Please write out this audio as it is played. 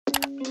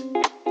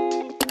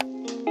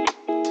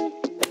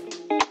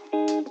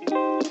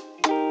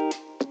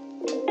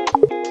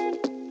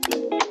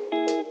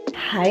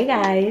Hi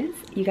guys,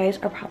 you guys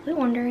are probably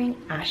wondering,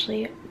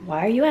 Ashley,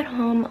 why are you at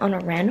home on a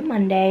random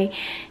Monday?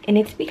 And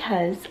it's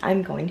because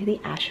I'm going to the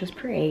Astros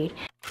parade.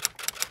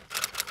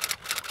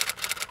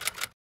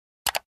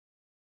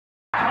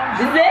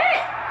 This is it!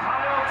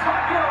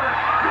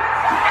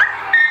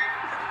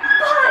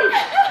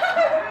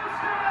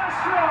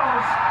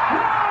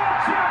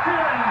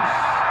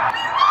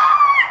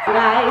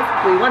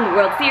 Guys, we won the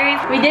World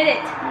Series. We did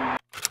it!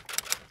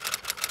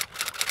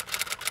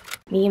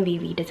 Me and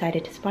Vivi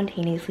decided to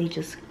spontaneously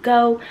just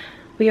go.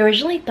 We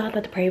originally thought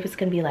that the parade was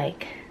gonna be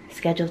like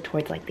scheduled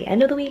towards like the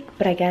end of the week,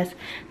 but I guess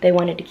they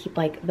wanted to keep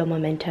like the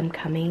momentum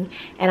coming.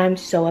 And I'm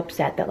so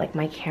upset that like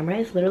my camera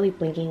is literally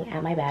blinking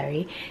at my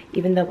battery,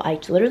 even though I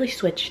literally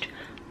switched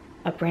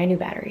a brand new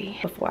battery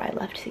before I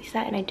left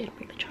CSAT and I didn't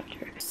bring the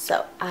charger.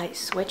 So I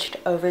switched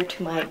over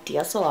to my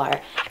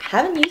DSLR.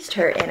 Haven't used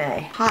her in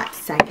a hot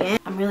second.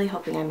 I'm really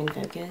hoping I'm in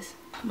focus.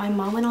 My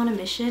mom went on a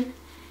mission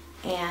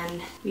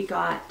and we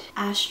got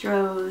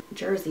Astros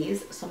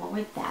jerseys, so I'm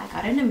with that.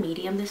 Got in a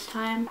medium this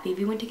time.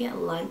 Vivi went to get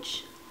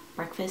lunch,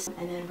 breakfast,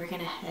 and then we're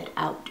gonna head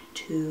out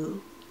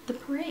to the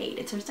parade.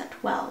 It starts at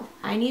 12.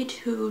 I need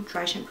to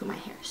dry shampoo my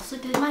hair. Also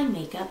did my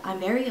makeup. I'm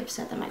very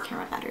upset that my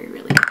camera battery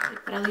really died,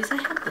 but at least I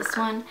have this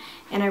one,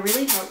 and I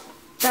really hope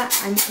that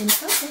I'm in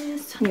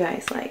focus. You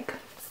guys, like,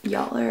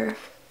 y'all are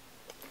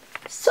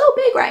so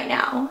big right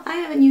now. I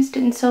haven't used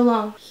it in so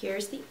long.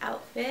 Here's the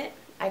outfit.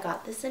 I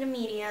got this in a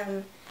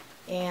medium,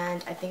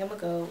 and I think I'm gonna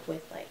go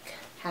with like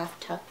half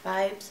tuck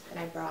vibes, and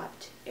I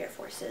brought Air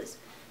Forces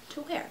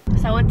to wear.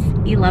 So it's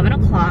 11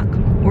 o'clock.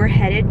 We're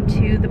headed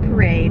to the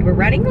parade. We're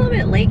running a little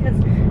bit late because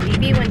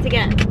Vivi went to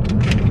get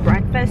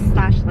breakfast /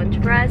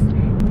 lunch for us.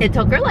 It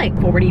took her like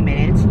 40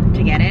 minutes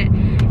to get it,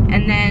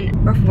 and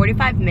then we're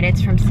 45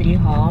 minutes from City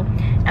Hall,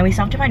 and we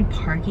still have to find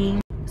parking.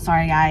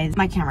 Sorry guys,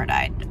 my camera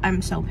died.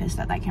 I'm so pissed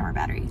at that camera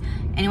battery.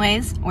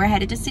 Anyways, we're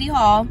headed to City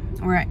Hall.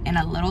 We're in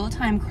a little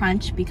time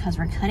crunch because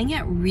we're cutting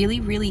it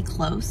really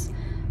close,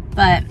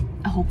 but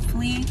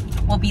hopefully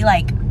we'll be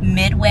like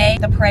midway.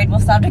 The parade will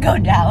start to go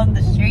down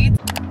the streets.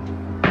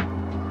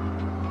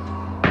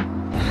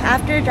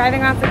 After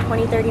driving around for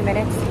 20-30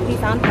 minutes, we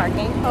found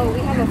parking. Oh,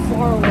 we have a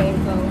 4-way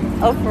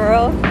though. Oh, for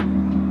real?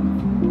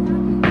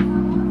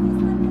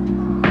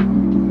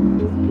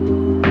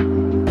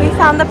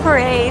 Found the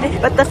parade,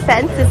 but the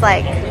fence is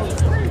like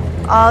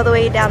all the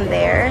way down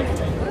there,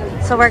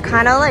 so we're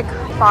kind of like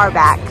far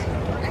back,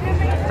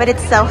 but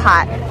it's so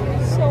hot.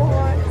 So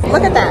hot.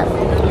 Look at that.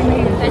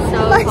 It's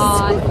so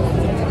hot.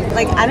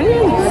 Like, I don't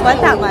even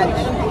sweat that much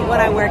when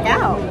I work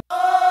out.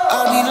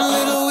 I need a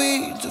little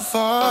weed to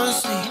fall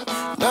asleep.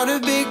 Not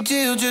a big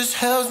deal, just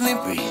helps me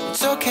breathe.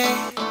 It's okay,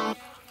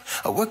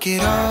 I work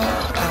it all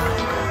out.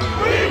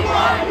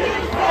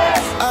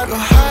 I go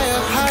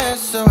higher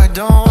so I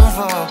don't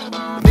fall.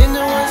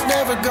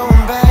 Never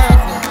going back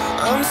now.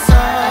 I'm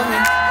sorry,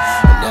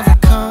 I never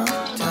come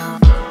down.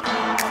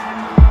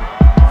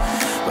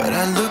 But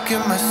I look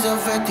at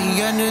myself at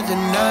the end of the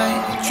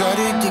night. I try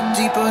to dig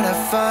deep, but I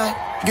find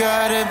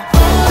got a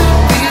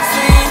bullet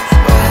between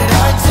what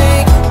I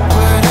take,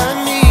 what I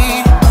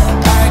need.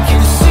 I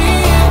can see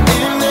it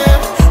in them,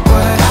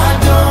 what I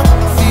don't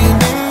feel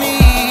in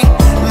me.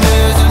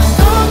 There's a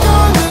knock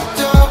on the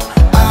door,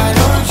 I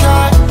don't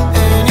try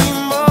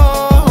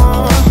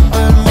anymore.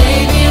 But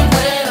maybe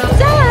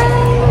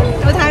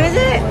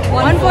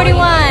when I'm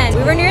 1:41.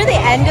 We were near the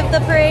end of the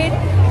parade,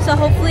 so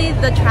hopefully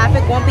the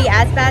traffic won't be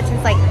as bad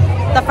since like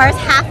the first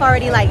half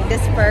already like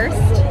dispersed.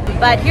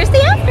 But here's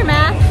the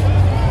aftermath.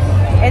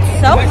 It's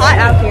so hot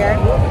out here.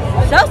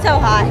 So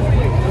hot.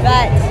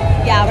 But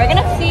yeah, we're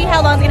gonna see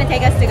how long it's gonna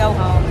take us to go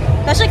home.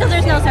 Especially because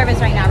there's no service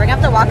right now. We're gonna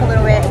have to walk a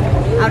little bit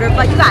outer.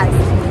 But you guys,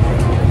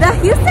 the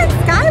Houston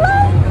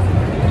skyline,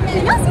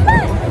 did y'all see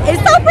that?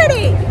 It's so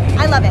pretty.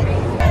 I love it.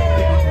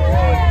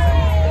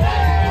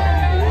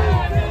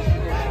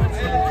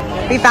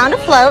 We found a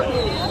float.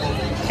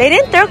 They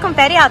didn't throw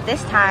confetti out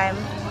this time.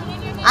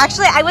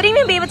 Actually, I wouldn't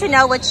even be able to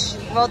know which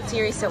World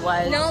Series it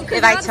was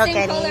if I took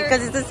any,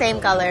 because it's the same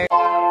color.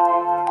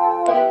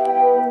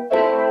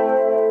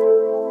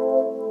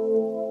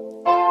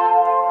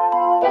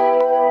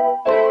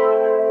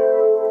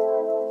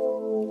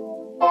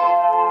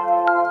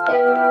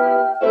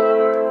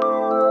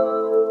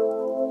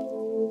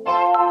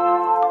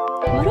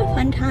 What a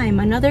fun time.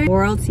 Another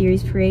World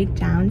Series parade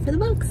down for the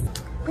books.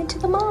 Went to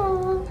the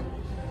mall.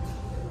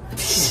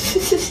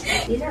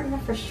 These aren't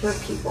enough for short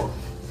people.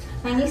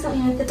 I need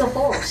something to fit the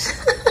holes.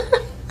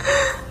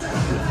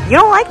 You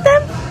don't like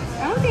them?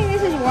 I don't think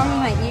this is warming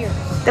my ear.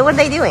 Then what are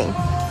they doing?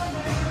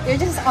 They're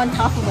just on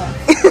top of them.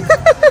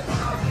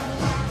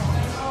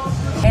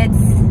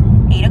 It's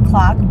 8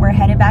 o'clock. We're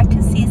headed back to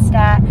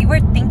CSAT. We were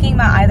thinking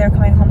about either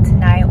coming home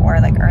tonight or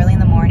like early in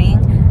the morning,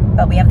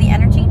 but we have the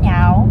energy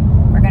now.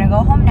 We're gonna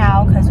go home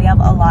now because we have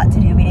a lot to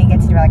do. We didn't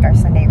get to do like our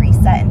Sunday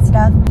reset and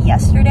stuff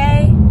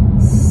yesterday,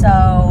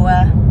 so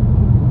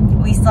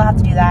we still have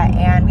to do that,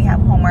 and we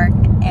have homework,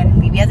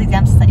 and Vivi has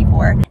exams to study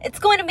for. It's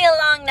going to be a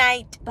long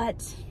night,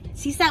 but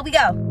CSAT we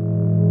go.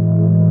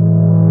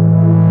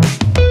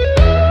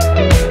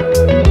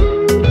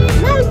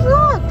 Nice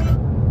vlog.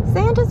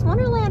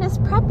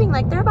 prepping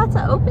like they're about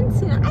to open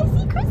soon. I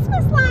see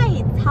Christmas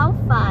lights. How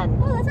fun.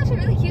 Oh, that's actually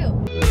really cute.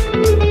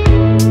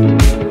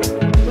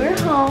 We're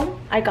home.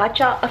 I got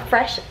y'all a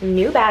fresh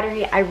new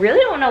battery. I really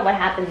don't know what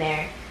happened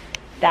there.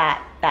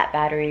 That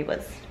battery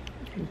was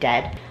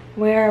dead.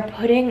 We're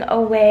putting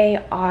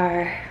away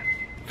our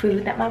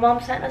food that my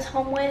mom sent us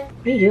home with.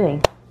 What are you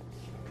doing?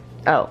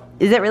 Oh,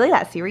 is it really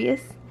that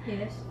serious?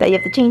 Yes. That you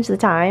have to change the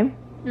time?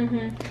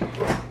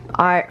 Mm-hmm.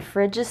 Our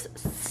fridge is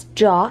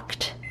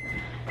stocked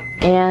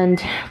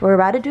and we're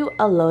about to do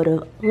a load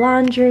of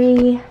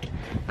laundry.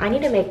 I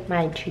need to make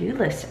my to-do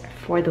list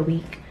for the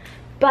week,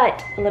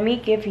 but let me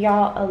give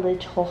y'all a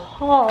little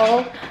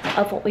haul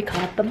of what we got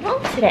at the mall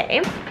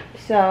today.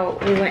 So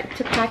we went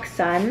to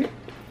PacSun,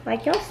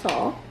 like y'all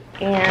saw,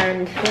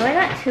 and we only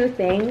got two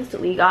things.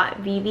 We got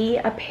Vivi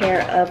a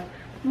pair of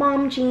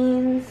mom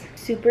jeans,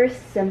 super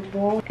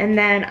simple, and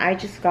then I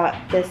just got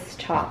this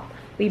top.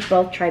 We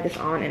both tried this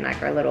on in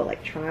like our little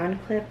like try on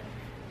clip,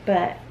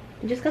 but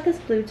I just got this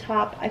blue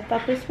top. I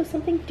thought this was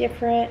something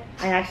different.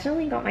 I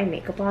accidentally got my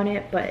makeup on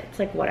it, but it's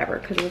like whatever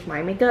because it was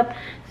my makeup,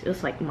 so it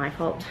was like my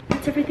fault.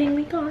 That's everything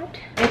we got.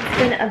 It's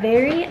been a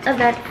very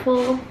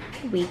eventful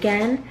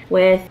weekend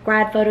with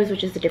grad photos,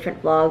 which is a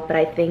different vlog, but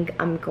I think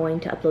I'm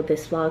going to upload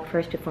this vlog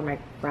first before my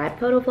grad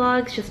photo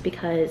vlogs, just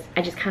because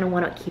I just kind of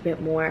want to keep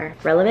it more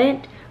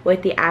relevant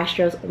with the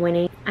Astros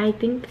winning. I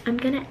think I'm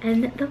gonna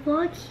end the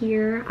vlog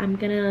here. I'm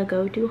gonna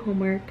go do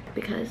homework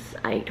because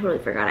I totally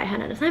forgot I had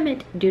an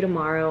assignment due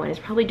tomorrow and it's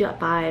probably due at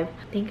 5.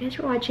 Thank you guys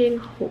for watching.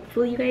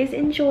 Hopefully you guys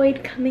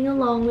enjoyed coming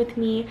along with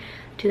me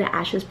to the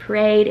Astros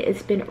parade.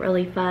 It's been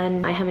really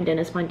fun. I haven't done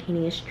a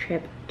spontaneous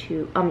trip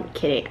to, I'm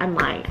kidding, I'm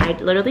lying. I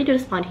literally did a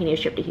spontaneous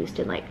trip to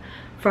Houston like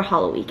for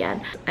Halloween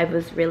weekend. I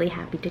was really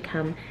happy to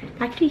come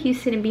back to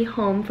Houston and be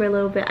home for a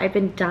little bit. I've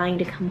been dying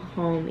to come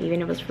home,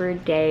 even if it was for a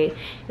day.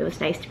 It was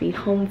nice to be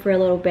home for a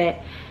little bit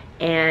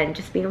and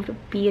just being able to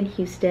be in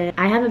Houston.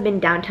 I haven't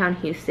been downtown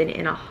Houston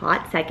in a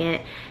hot second,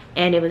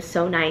 and it was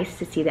so nice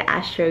to see the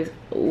Astros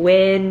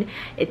win.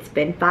 It's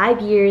been 5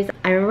 years.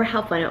 I remember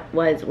how fun it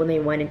was when they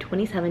won in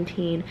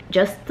 2017.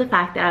 Just the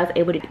fact that I was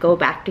able to go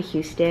back to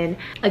Houston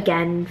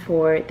again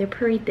for their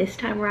parade this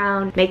time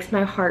around makes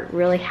my heart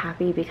really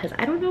happy, because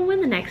I don't know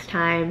when the next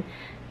time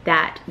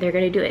that they're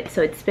gonna do it.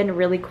 So it's been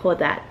really cool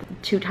that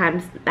 2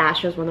 times the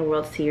Astros won the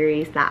World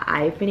Series that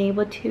I've been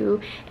able to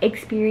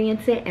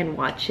experience it and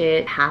watch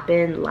it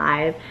happen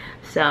live.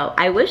 So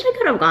I wish I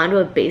could have gone to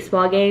a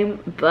baseball game,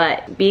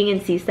 but being in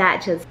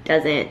CSAT just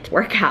doesn't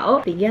work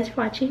out. Thank you guys for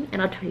watching, and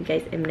I'll talk to you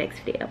guys in the next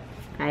video.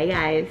 Bye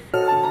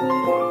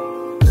guys.